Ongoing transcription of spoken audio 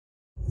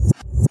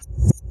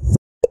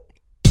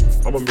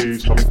I'm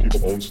amazed how many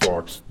people own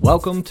stocks.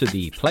 Welcome to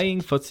the Playing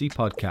Footsie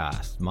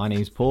podcast. My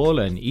name's Paul,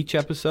 and each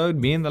episode,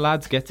 me and the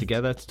lads get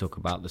together to talk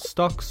about the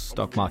stocks,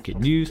 stock market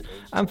news,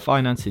 and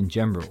finance in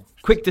general.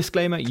 Quick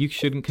disclaimer, you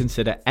shouldn't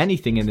consider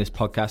anything in this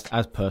podcast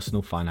as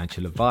personal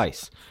financial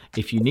advice.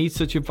 If you need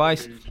such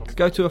advice,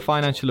 go to a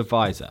financial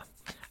advisor.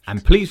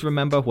 And please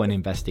remember, when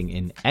investing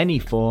in any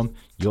form,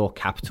 your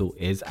capital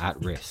is at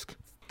risk.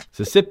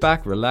 So sit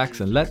back,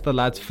 relax, and let the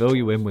lads fill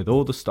you in with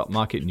all the stock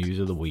market news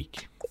of the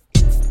week.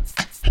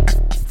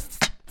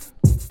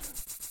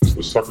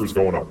 The sucker's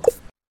going up.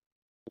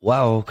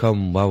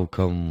 Welcome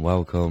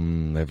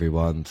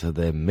everyone to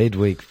the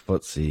midweek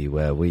footsie,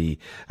 where we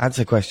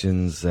answer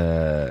questions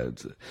in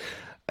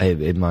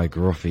my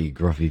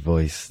gruffy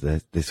voice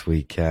this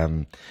week.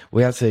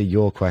 We answer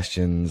your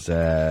questions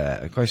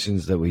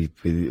that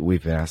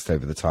we've been asked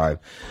over the time,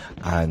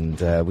 and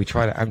we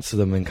try to answer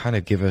them and kind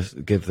of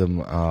give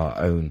them our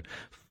own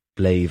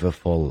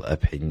flavourful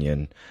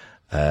opinion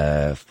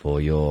for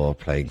your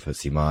playing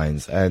footsie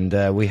minds.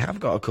 And we have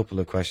got a couple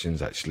of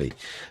questions, actually.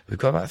 We've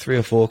got about 3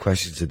 or 4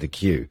 questions in the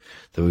queue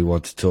that we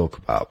want to talk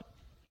about,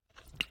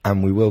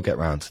 and we will get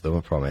round to them, I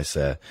promise.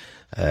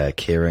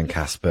 Kieran,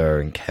 Casper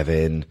and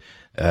Kevin,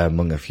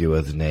 among a few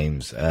other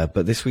names.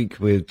 But this week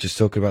we're just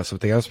talking about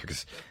something else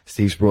because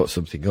Steve's brought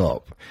something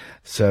up.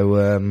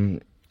 So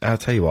I'll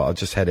tell you what, I'll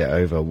just head it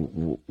over.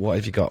 What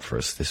have you got for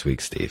us this week,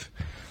 Steve?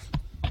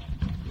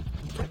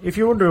 If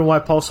you're wondering why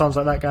Paul sounds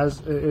like that, guys,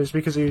 it's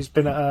because he's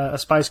been at a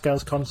Spice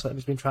Girls concert and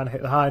he's been trying to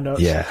hit the high notes.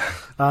 Yeah.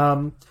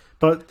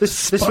 But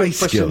this week's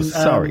question...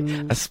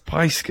 a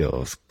Spice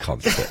Girls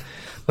concert.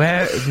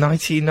 Where,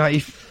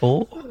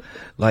 1994?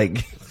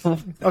 Like...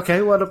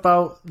 Okay, what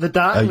about The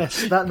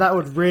Darkness? That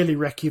would really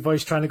wreck your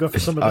voice trying to go for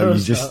some of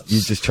those. You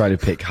just try to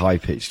pick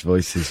high-pitched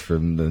voices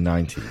from the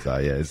 90s,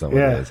 are you? Is that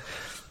what it is?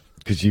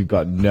 Because you've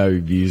got no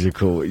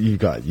musical... You've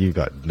got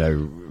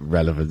no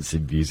relevance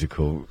in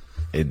musical...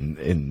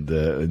 in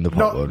the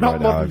pop world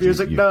right now.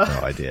 Music, you've no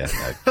idea.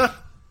 No.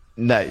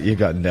 No, you've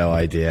got no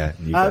idea.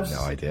 You've got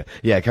no idea.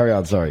 Yeah, carry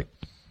on. Sorry.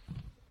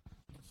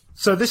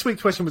 So this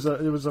week's question was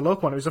a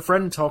local one. It was a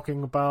friend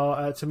talking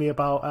about to me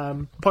about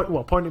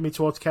pointing me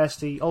towards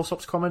Kirsty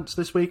Allsop's comments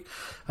this week.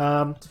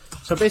 So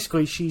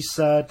basically, she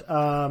said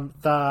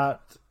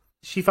that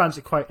she finds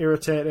it quite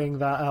irritating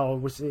that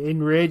was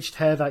enraged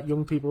her that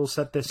young people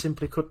said they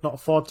simply could not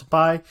afford to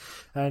buy,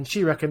 and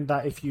she reckoned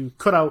that if you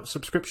cut out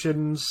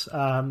subscriptions,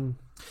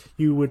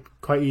 you would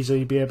quite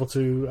easily be able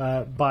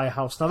to buy a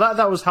house. Now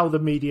that was how the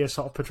media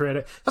sort of portrayed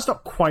it. That's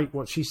not quite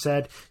what she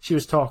said. She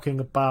was talking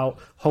about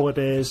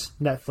holidays,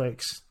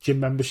 Netflix,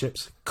 gym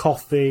memberships,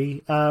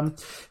 coffee.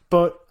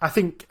 But I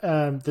think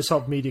the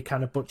sort of media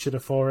kind of butchered her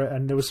for it,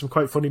 and there was some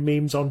quite funny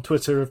memes on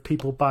Twitter of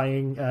people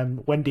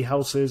buying Wendy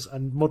houses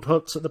and mud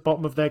huts at the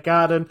bottom of their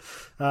garden,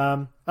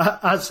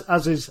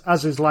 as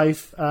is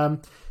life.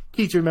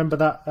 Key to remember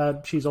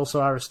that she's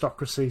also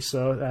aristocracy,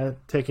 so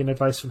taking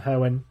advice from her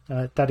when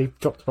Daddy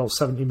dropped about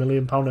 £70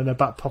 million in her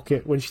back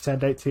pocket when she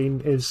turned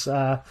 18 is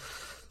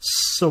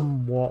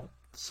somewhat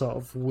sort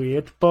of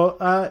weird.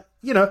 But,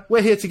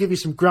 we're here to give you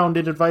some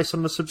grounded advice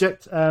on the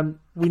subject.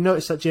 We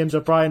noticed that James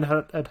O'Brien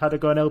had a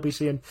go on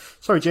LBC, and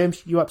sorry,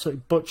 James, you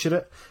absolutely butchered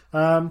it.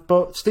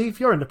 But, Steve,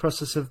 you're in the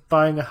process of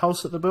buying a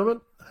house at the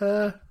moment.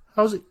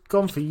 How's it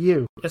gone for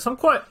you? Yes, I'm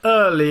quite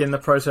early in the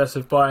process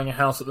of buying a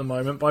house at the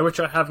moment, by which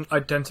I haven't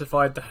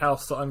identified the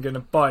house that I'm going to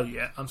buy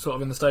yet. I'm sort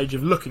of in the stage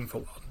of looking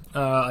for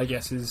one, I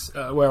guess, is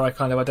where I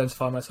kind of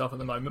identify myself at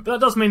the moment. But that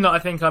does mean that I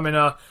think I'm in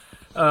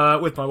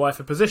with my wife,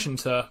 a position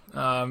to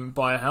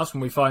buy a house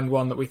when we find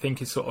one that we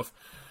think is sort of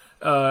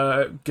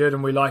good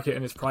and we like it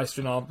and it's priced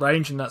in our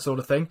range and that sort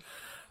of thing.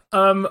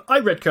 I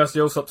read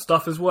Kirsty Allsop's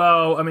stuff as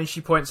well. I mean, she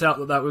points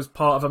out that was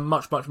part of a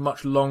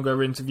much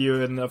longer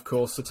interview, and of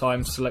course the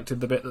Times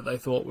selected the bit that they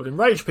thought would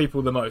enrage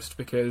people the most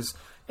because,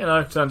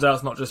 it turns out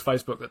it's not just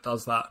Facebook that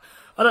does that.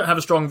 I don't have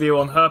a strong view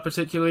on her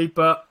particularly,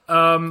 but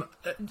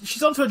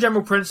she's onto a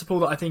general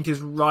principle that I think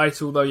is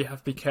right, although you have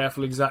to be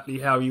careful exactly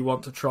how you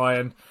want to try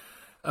and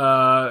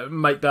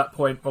make that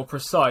point more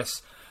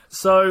precise.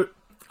 So,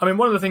 I mean,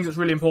 one of the things that's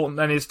really important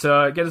then is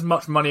to get as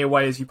much money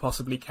away as you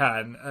possibly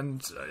can.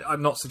 And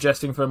I'm not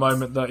suggesting for a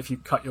moment that if you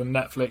cut your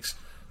Netflix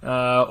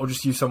or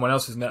just use someone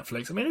else's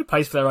Netflix, I mean, who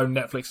pays for their own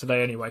Netflix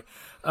today anyway?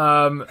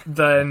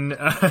 Then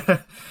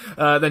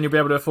you'll be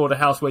able to afford a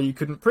house where you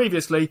couldn't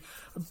previously.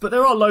 But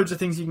there are loads of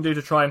things you can do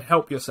to try and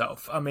help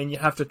yourself. I mean, you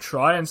have to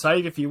try and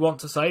save if you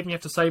want to save, and you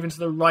have to save into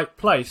the right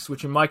place,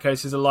 which in my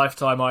case is a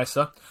lifetime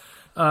ISA.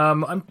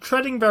 I'm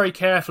treading very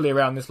carefully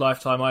around this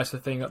lifetime ISA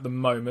thing at the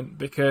moment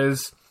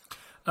because...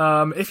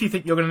 if you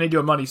think you're going to need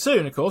your money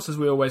soon, of course, as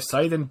we always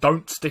say, then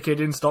don't stick it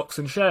in stocks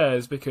and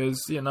shares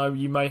because,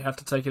 you may have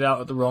to take it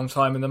out at the wrong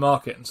time in the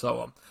market and so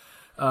on.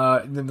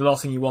 Then the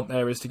last thing you want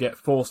there is to get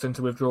forced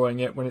into withdrawing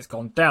it when it's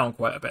gone down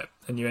quite a bit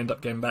and you end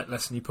up getting back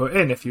less than you put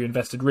in if you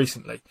invested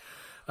recently.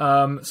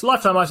 So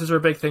lifetime ISAs are a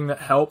big thing that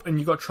help, and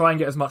you've got to try and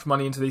get as much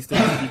money into these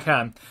things as you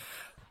can.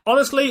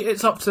 Honestly,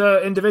 it's up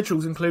to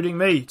individuals, including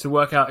me, to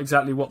work out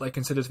exactly what they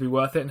consider to be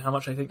worth it and how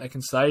much they think they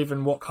can save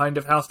and what kind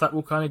of house that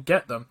will kind of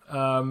get them.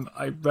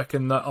 I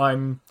reckon that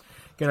I'm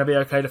going to be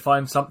okay to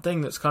find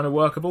something that's kind of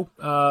workable.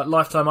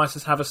 Lifetime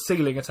ISAs have a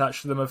ceiling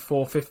attached to them of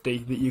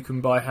 $450 that you can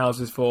buy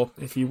houses for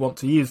if you want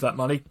to use that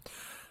money.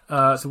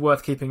 So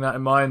worth keeping that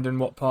in mind, and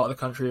what part of the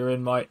country you're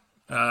in might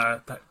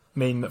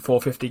mean that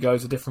 $450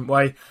 goes a different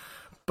way.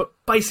 But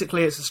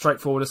basically, it's as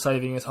straightforward as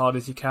saving as hard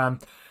as you can.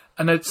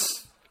 And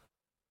it's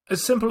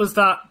as simple as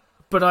that,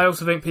 but I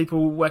also think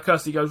where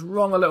Kirsty goes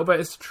wrong a little bit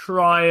is to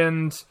try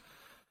and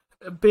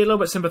be a little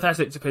bit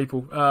sympathetic to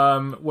people,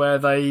 where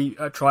they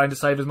are trying to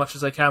save as much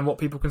as they can. What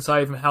people can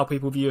save and how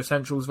people view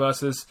essentials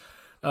versus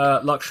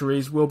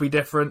luxuries will be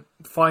different.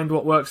 Find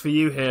what works for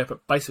you here,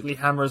 but basically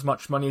hammer as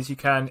much money as you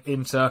can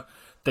into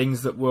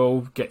things that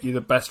will get you the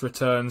best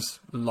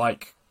returns,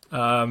 like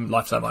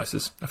lifetime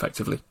ISAs,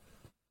 effectively.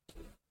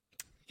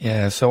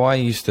 Yeah, so I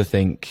used to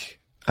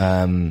think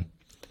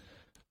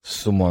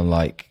someone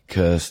like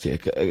Kirsty,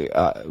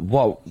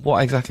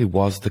 what exactly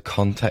was the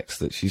context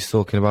that she's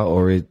talking about,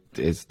 or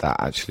is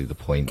that actually the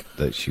point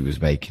that she was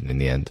making in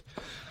the end?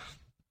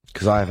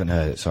 Because I haven't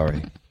heard it,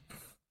 sorry.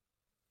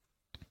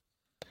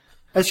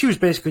 She was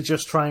basically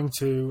just trying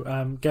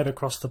to get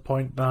across the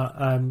point that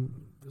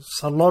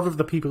a lot of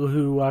the people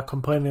who are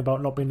complaining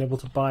about not being able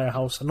to buy a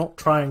house are not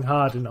trying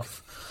hard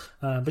enough.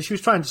 But she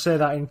was trying to say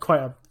that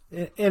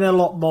in a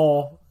lot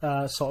more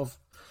sort of.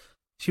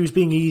 She was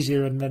being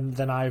easier, and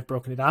then I've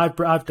broken it down.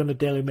 I've done a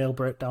Daily Mail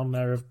breakdown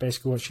there of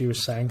basically what she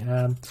was saying.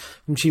 And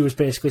she was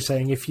basically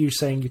saying, if you're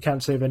saying you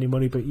can't save any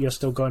money, but you're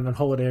still going on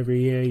holiday every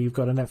year, you've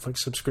got a Netflix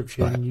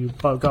subscription, right, you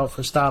go out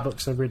for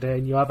Starbucks every day,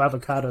 and you have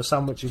avocado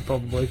sandwiches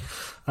probably,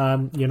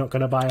 you're not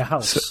going to buy a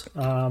house.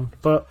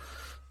 But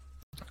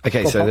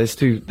okay, so there's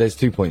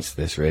two points to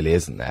this, really,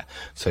 isn't there?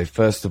 So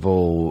first of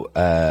all,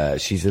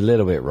 she's a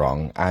little bit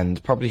wrong,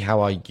 and probably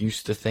how I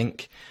used to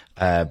think.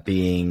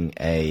 Being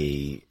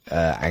a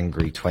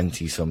angry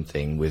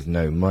 20-something with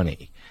no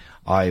money,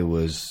 I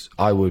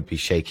would be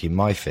shaking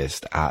my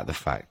fist at the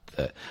fact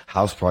that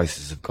house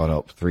prices have gone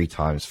up 3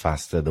 times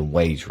faster than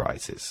wage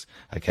rises.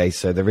 Okay,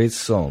 so there is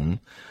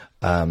some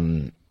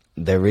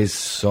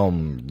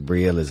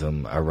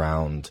realism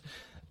around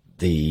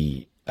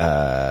the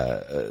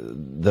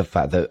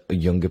fact that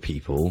younger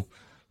people,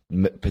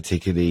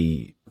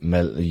 particularly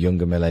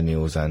younger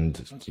millennials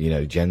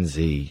and Gen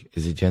Z,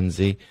 is it Gen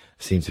Z?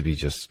 Seem to be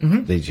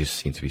they just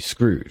seem to be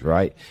screwed,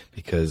 right?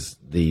 Because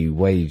the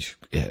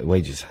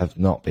wages have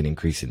not been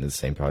increasing at the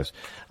same price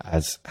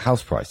as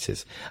house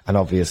prices, and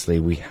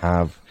obviously we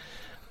have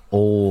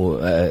all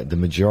the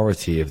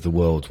majority of the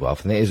world's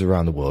wealth, and it is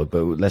around the world,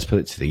 but let's put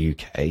it to the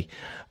UK.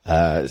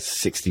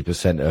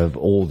 60% of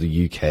all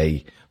the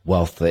UK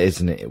wealth that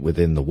isn't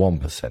within the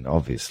 1%,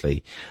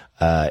 obviously,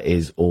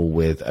 is all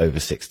with over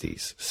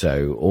 60s.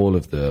 So all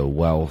of the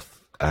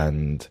wealth,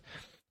 and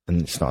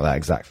it's not that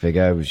exact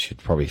figure, we should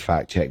probably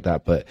fact check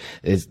that, but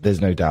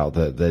there's no doubt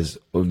that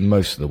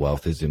most of the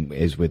wealth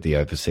is with the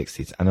over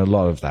 60s, and a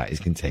lot of that is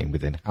contained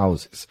within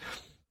houses.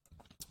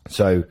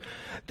 So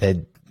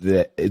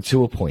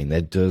to a point,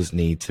 there does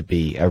need to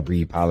be a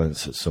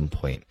rebalance at some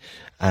point.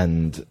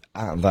 And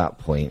at that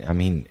point, I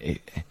mean,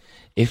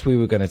 if we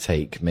were going to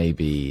take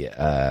maybe,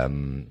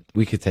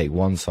 we could take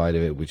one side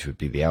of it, which would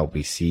be the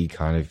LBC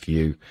kind of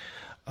view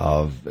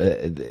of,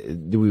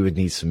 we would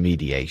need some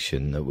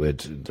mediation that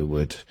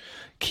would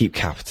keep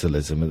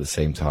capitalism at the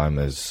same time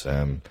as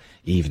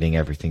evening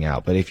everything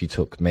out. But if you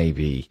took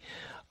maybe,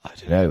 I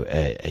don't know,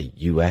 a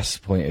US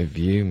point of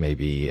view,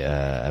 maybe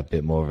a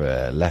bit more of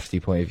a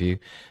lefty point of view.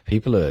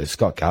 People are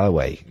Scott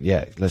Galloway.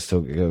 Yeah, let's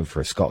go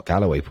for a Scott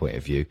Galloway point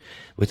of view.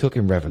 We're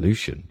talking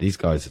revolution. These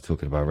guys are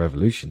talking about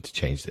revolution to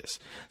change this.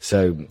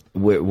 So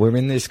we're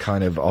in this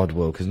kind of odd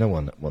world because no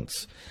one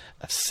wants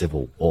a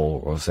civil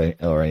war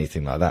or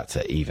anything like that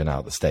to even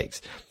out the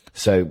stakes.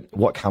 So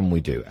what can we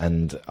do?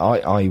 And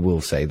I will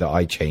say that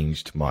I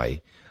changed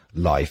my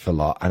life a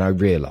lot, and I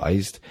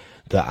realized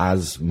that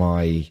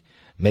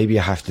maybe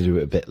I have to do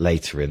it a bit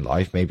later in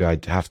life. Maybe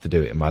I'd have to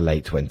do it in my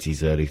late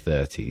 20s, early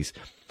 30s.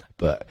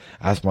 But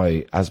as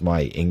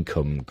my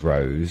income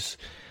grows,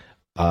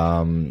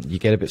 you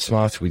get a bit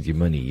smarter with your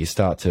money. You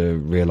start to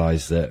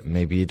realize that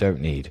maybe you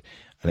don't need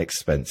an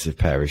expensive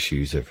pair of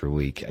shoes every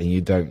week, and you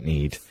don't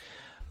need,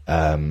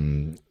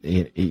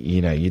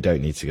 you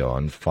don't need to go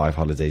on 5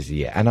 holidays a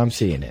year. And I'm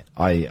seeing it.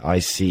 I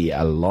see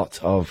a lot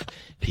of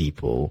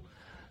people.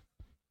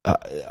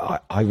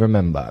 I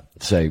remember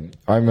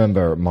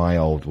at my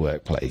old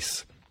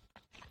workplace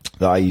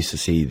that I used to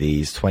see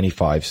these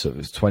 25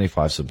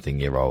 something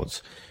year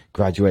olds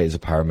graduate as a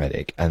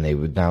paramedic, and they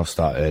would now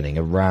start earning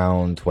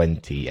around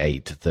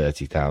 28 to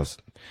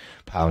 30,000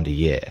 pound a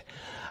year.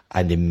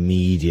 And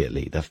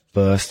immediately, the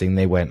first thing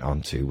they went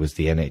on to was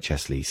the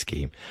NHS lease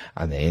scheme.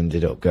 And they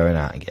ended up going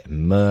out and getting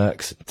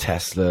Mercs and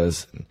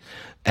Teslas and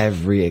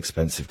every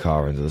expensive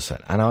car under the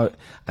sun.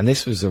 And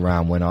this was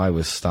around when I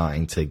was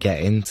starting to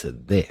get into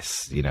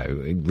this, you know,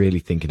 really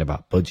thinking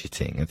about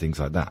budgeting and things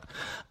like that.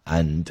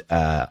 And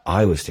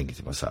I was thinking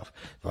to myself,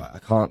 right, I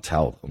can't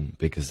tell them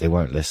because they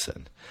won't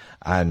listen.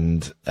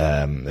 And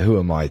who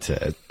am I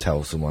to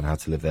tell someone how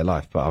to live their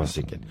life? But I was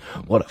thinking,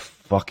 what a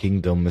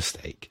fucking dumb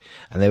mistake.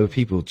 And there were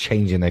people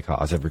changing their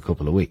cars every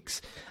couple of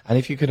weeks. And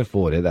if you can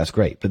afford it, that's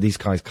great. But these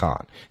guys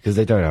can't because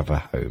they don't have a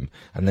home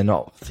and they're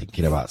not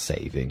thinking about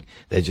saving.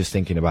 They're just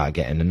thinking about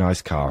getting a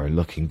nice car and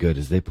looking good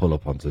as they pull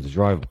up onto the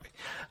driveway.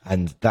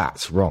 And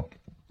that's wrong.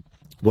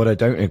 What I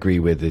don't agree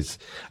with is,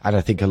 and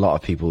I think a lot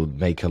of people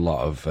make a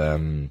lot of,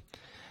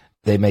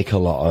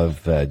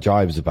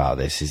 jibes about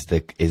this, is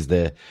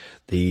the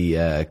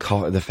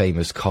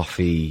famous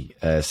coffee,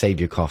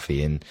 Savior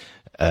coffee, and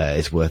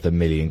it's worth £1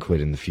 million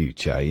in the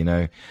future, you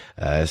know.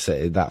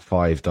 So that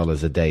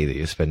 $5 a day that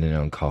you're spending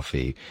on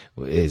coffee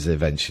is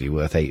eventually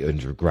worth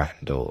 800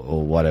 grand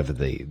or whatever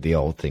the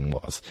old thing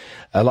was.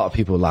 A lot of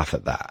people laugh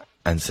at that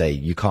and say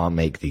you can't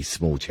make these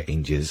small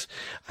changes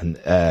and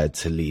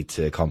to lead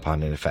to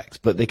compounding effects,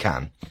 but they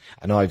can.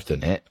 And I've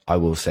done it. I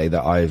will say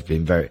that I've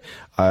been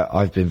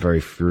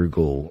very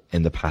frugal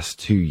in the past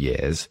 2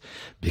 years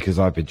because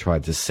I've been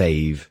trying to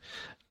save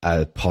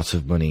a pot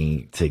of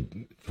money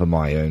for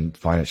my own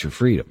financial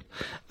freedom.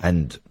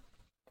 And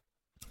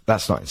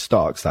that's not in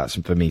stocks. That's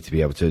for me to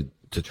be able to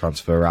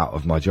transfer out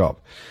of my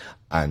job.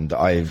 And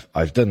I've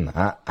done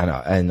that.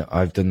 And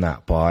I've done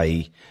that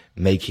by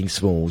making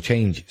small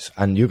changes.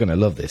 And you're going to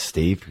love this,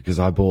 Steve, because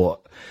I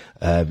bought,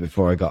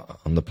 before I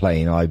got on the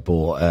plane, I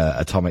bought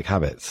Atomic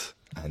Habits,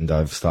 and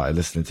I've started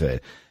listening to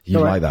it. You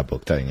like that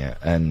book, don't you?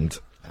 And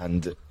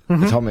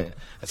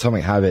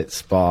Atomic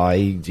Habits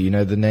by, do you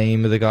know the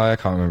name of the guy? I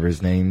can't remember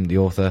his name, the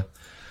author.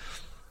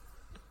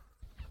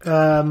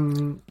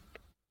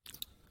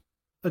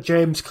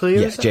 James Clear?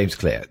 Yes, James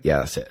Clear. Yeah,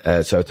 that's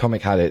it. So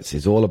Atomic Habits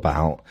is all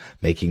about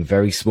making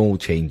very small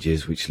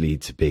changes which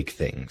lead to big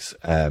things.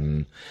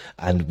 And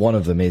one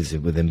of them is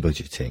within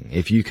budgeting.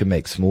 If you can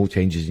make small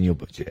changes in your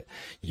budget,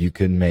 you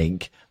can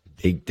make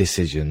big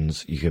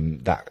decisions.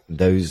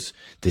 Those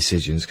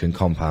decisions can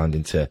compound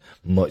into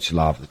much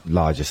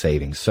larger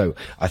savings. So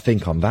I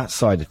think on that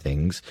side of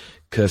things,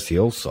 Kirsty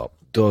Allsopp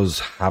does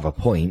have a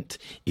point,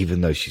 even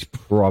though she's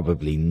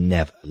probably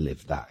never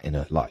lived that in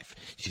her life.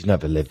 She's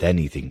never lived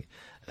anything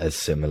as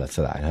similar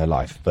to that in her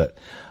life. But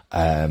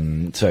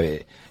so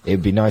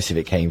it'd be nice if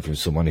it came from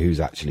someone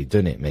who's actually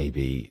done it,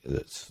 maybe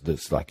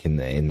that's like in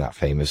that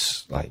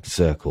famous like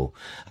circle,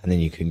 and then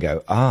you can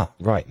go,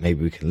 right,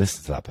 maybe we can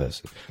listen to that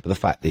person. But the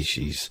fact is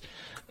she's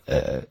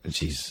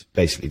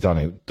basically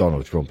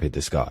Donald Trump in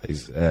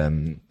disguise.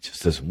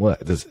 Just doesn't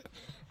work, does it?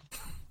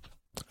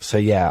 So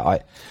yeah,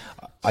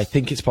 I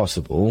think it's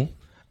possible,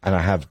 and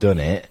I have done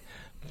it,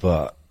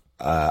 but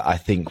I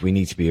think we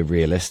need to be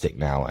realistic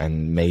now,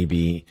 and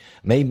maybe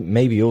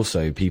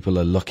also people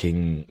are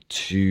looking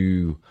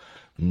too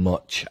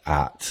much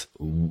at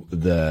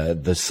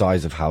the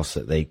size of house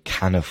that they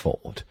can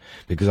afford,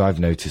 because I've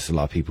noticed a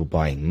lot of people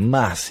buying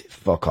massive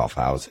fuck off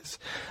houses,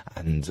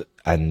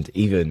 and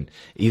even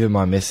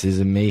my missus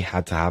and me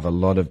had to have a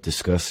lot of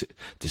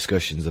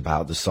discussions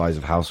about the size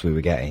of house we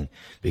were getting,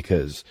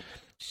 because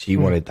she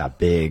wanted that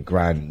big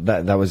grand,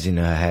 that was in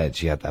her head.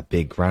 She had that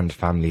big grand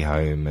family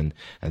home and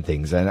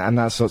things. And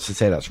that's not to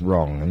say that's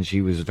wrong. And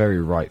she was very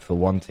right for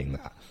wanting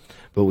that.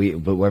 But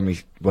when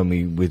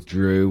we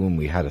withdrew and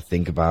we had to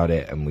think about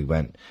it, and we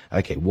went,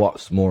 okay,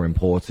 what's more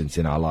important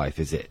in our life?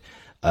 Is it,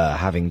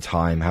 having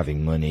time,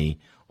 having money,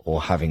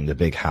 or having the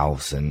big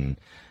house and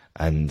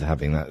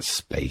having that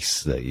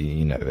space that,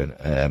 you know,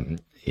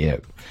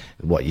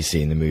 what you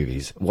see in the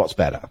movies? What's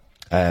better?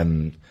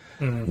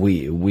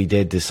 We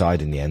did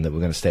decide in the end that we're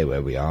going to stay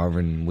where we are,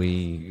 and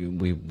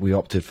we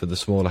opted for the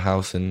smaller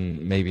house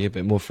and maybe a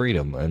bit more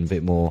freedom and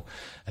a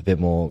bit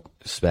more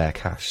spare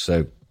cash.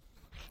 So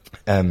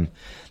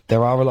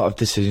there are a lot of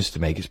decisions to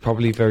make. It's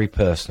probably very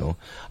personal.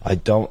 I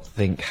don't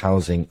think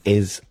housing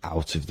is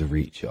out of the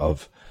reach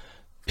of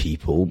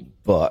people,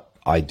 but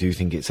I do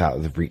think it's out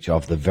of the reach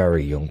of the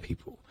very young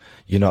people.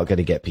 You're not going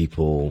to get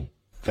people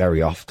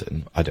very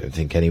often, I don't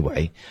think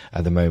anyway,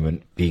 at the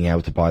moment, being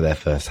able to buy their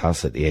first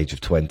house at the age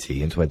of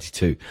 20 and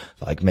 22,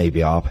 like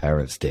maybe our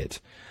parents did,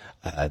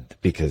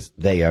 because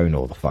they own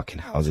all the fucking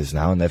houses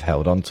now and they've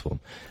held on to them.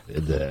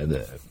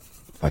 The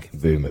fucking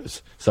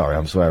boomers. Sorry,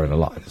 I'm swearing a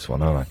lot in this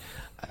one, aren't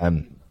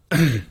I?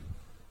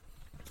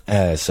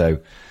 Yeah,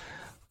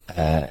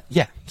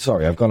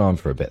 sorry, I've gone on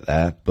for a bit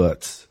there,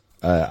 but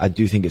I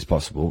do think it's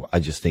possible. I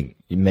just think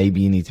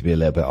maybe you need to be a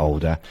little bit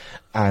older,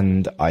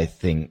 and I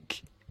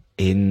think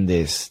in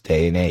this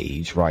day and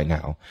age right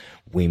now,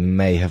 we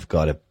may have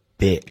got a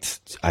bit,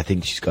 I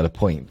think she's got a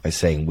point by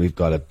saying we've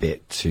got a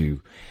bit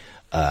too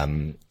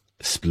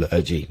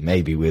splurgy,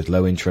 maybe with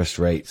low interest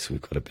rates.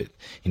 We've got a bit,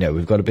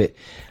 we got a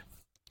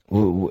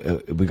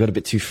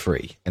bit too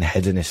free and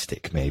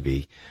hedonistic,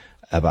 maybe.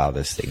 about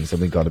these things,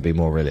 and we've got to be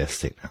more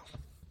realistic now.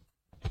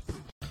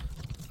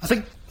 I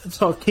think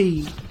sort of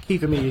key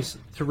for me is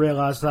to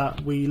realise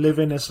that we live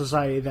in a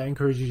society that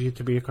encourages you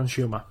to be a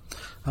consumer.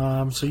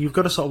 So you've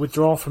got to sort of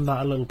withdraw from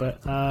that a little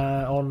bit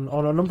on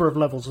a number of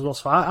levels as well.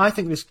 So I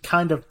think this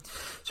kind of,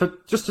 so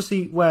just to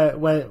see where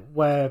we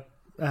were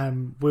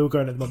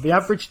going at the moment. The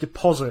average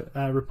deposit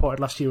reported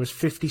last year was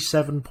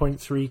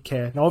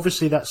 57.3k. Now,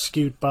 obviously, that's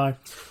skewed by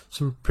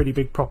some pretty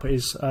big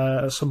properties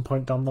at some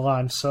point down the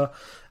line. So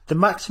the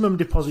maximum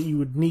deposit you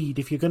would need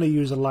if you're going to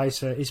use a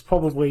LISA is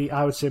probably,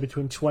 I would say,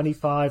 between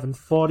 25 and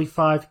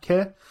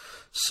 45k.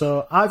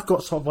 So I've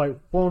got sort of like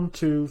 1,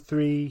 2,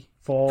 3,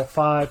 4,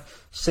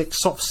 5,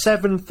 6, sort of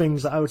 7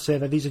 things that I would say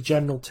that these are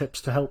general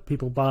tips to help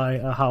people buy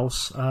a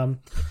house.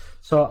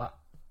 So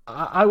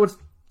I would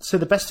say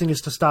the best thing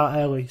is to start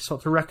early, sort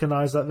of to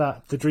recognise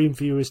that the dream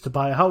for you is to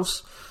buy a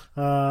house,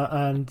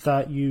 and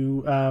that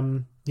you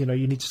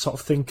need to sort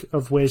of think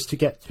of ways to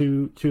get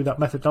to that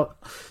method. Now,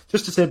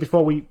 just to say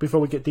before we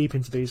get deep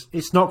into these,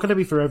 it's not going to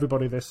be for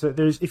everybody.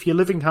 If you're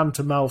living hand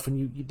to mouth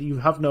and you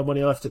have no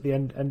money left at the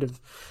end of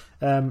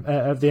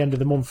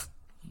the month,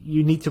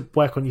 you need to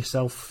work on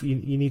yourself.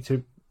 You need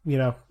to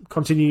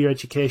continue your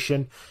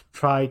education,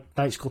 try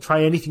night school,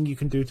 try anything you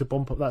can do to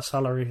bump up that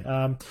salary.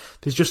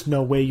 There's just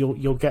no way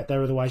you'll get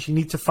there otherwise. You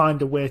need to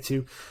find a way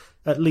to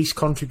at least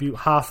contribute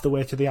half the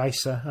way to the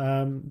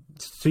ISA,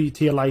 to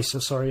your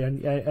LISA, sorry.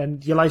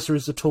 And your LISA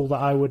is the tool that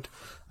I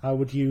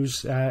would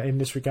use in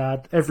this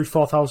regard. Every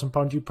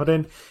 £4,000 you put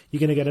in, you're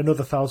going to get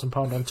another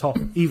 £1,000 on top.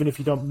 Even if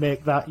you don't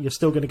make that, you're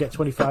still going to get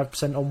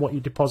 25% on what you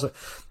deposit.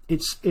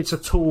 It's a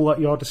tool at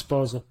your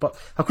disposal. But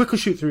I'll quickly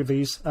shoot through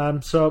these.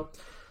 So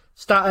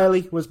start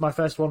early was my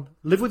first one.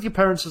 Live with your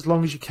parents as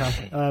long as you can.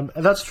 And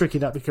that's tricky,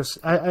 because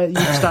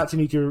you start to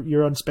need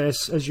your own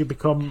space as you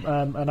become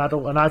an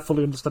adult. And I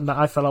fully understand that.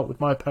 I fell out with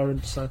my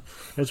parents.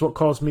 It's what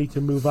caused me to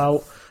move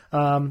out.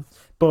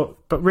 But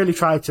really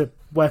try to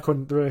work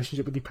on the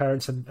relationship with your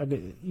parents,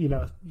 and you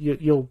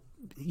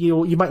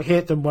might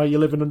hate them while you're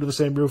living under the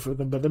same roof with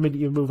them, but the minute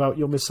you move out,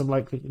 you'll miss them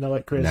like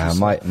crazy. Nah,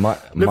 my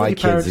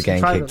kids are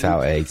getting kicked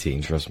out at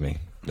 18. Trust me,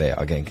 they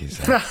are getting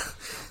kicked out.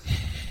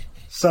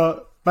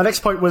 So my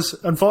next point was,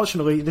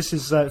 unfortunately, this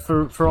is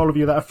for all of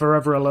you that are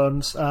forever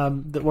alones,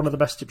 that one of the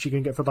best tips you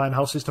can get for buying a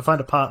house is to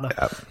find a partner.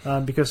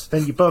 Yep. Because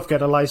then you both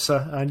get a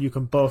LISA and you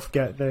can both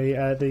get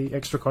the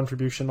extra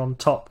contribution on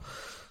top.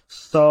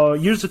 So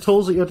use the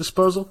tools at your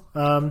disposal.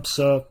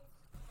 So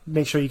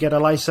make sure you get a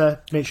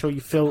LISA, make sure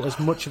you fill as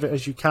much of it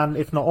as you can,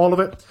 if not all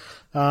of it.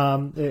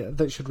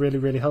 That should really,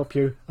 really help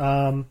you.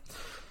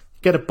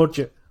 Get a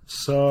budget.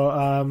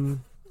 So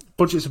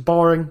budgets are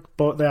boring,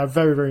 but they are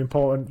very, very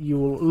important. You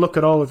will look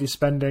at all of your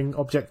spending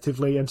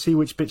objectively and see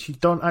which bits you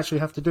don't actually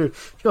have to do.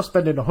 If you're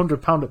spending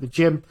 £100 at the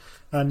gym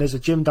and there's a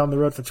gym down the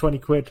road for 20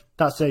 quid,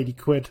 that's 80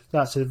 quid.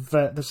 That's a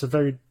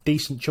very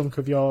decent chunk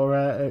of your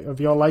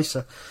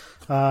LISA.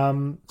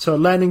 So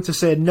learning to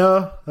say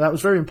no, that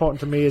was very important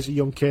to me as a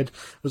young kid,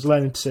 was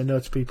learning to say no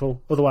to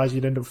people. Otherwise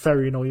you'd end up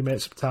ferrying all your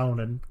mates up town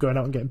and going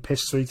out and getting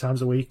pissed 3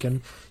 times a week,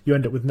 and you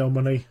end up with no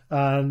money.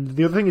 And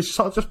the other thing is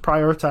sort of just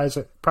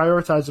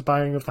prioritise the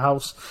buying of the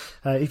house.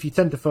 If you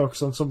tend to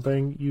focus on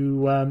something,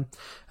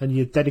 and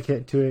you're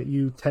dedicated to it,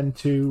 you tend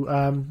to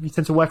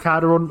work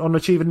harder on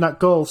achieving that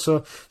goal.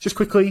 So just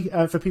quickly,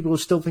 for people who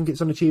still think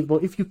it's unachievable,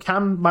 if you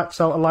can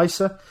max out a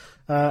LISA,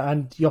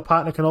 and your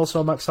partner can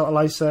also max out a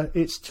LISA,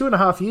 it's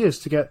 2.5 years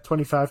to get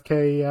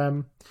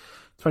 25k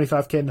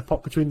in the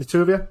pot between the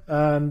two of you.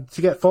 And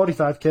to get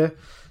 45k,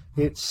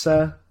 it's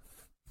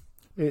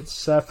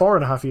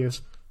 4.5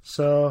 years.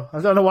 So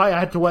I don't know why I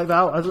had to work that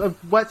out. I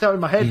worked out in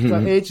my head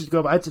ages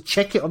ago, but I had to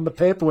check it on the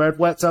paper where I'd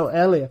worked out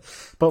earlier.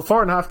 But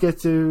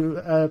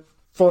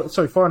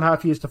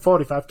 4.5 years to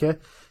 45k.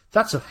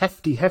 That's a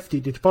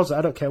hefty deposit.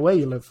 I don't care where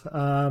you live.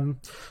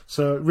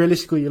 So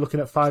realistically, you're looking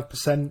at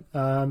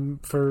 5%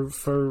 for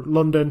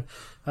London,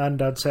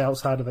 and I'd say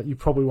outside of that, you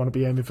probably want to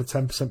be aiming for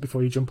 10%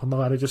 before you jump on the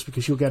ladder, just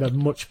because you'll get a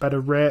much better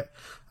rate.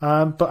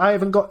 But I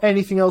haven't got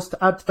anything else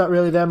to add to that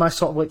really. They're my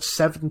sort of like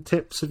 7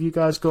 tips. Have you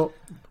guys got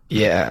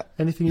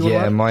anything you want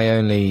to add? My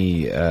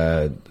only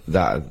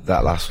that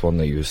last one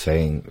that you were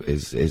saying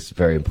is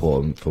very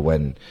important for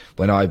when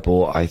I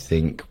bought. I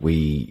think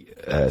we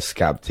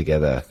scabbed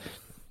together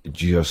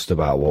just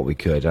about what we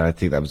could, and I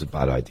think that was a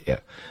bad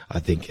idea. I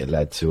think it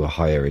led to a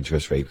higher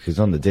interest rate, because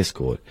on the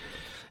Discord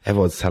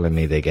everyone's telling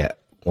me they get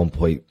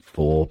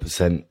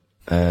 1.4%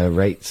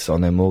 rates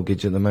on their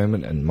mortgage at the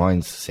moment, and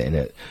mine's sitting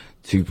at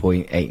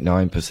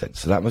 2.89%.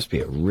 So that must be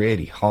a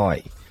really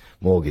high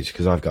mortgage,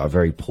 because I've got a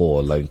very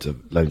poor loan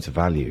to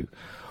value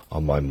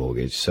on my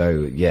mortgage.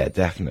 So yeah,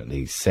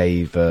 definitely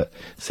save for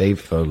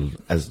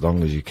as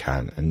long as you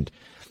can, and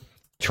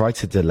try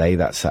to delay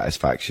that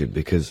satisfaction,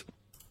 because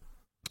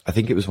I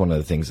think it was one of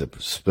the things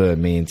that spurred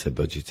me into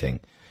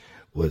budgeting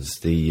was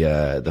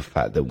the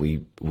fact that we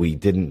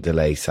didn't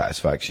delay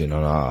satisfaction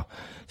on our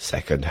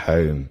second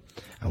home,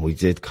 and we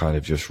did kind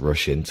of just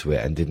rush into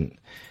it and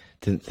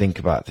didn't think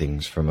about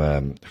things from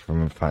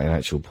a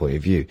financial point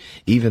of view.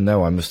 Even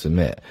though I must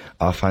admit,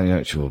 our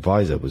financial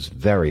advisor was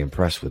very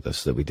impressed with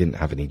us that we didn't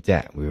have any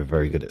debt. We were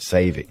very good at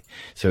saving,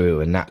 so we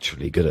were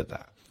naturally good at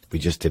that. We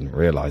just didn't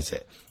realize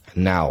it.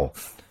 And now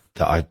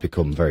that I've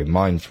become very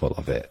mindful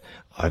of it,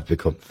 I've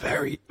become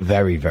very,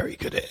 very, very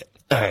good at it.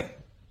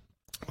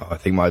 Oh, I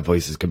think my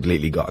voice is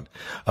completely gone.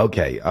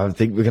 Okay, I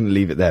think we're going to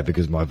leave it there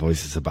because my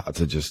voice is about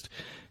to just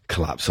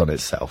collapse on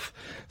itself.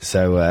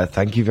 So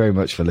thank you very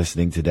much for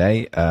listening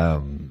today.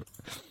 And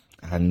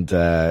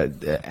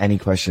any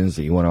questions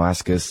that you want to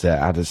ask us,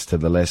 add us to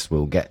the list.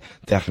 We'll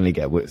definitely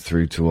get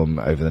through to them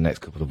over the next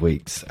couple of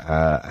weeks.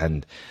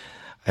 And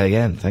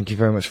again, thank you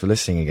very much for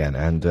listening again,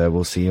 and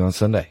we'll see you on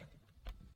Sunday.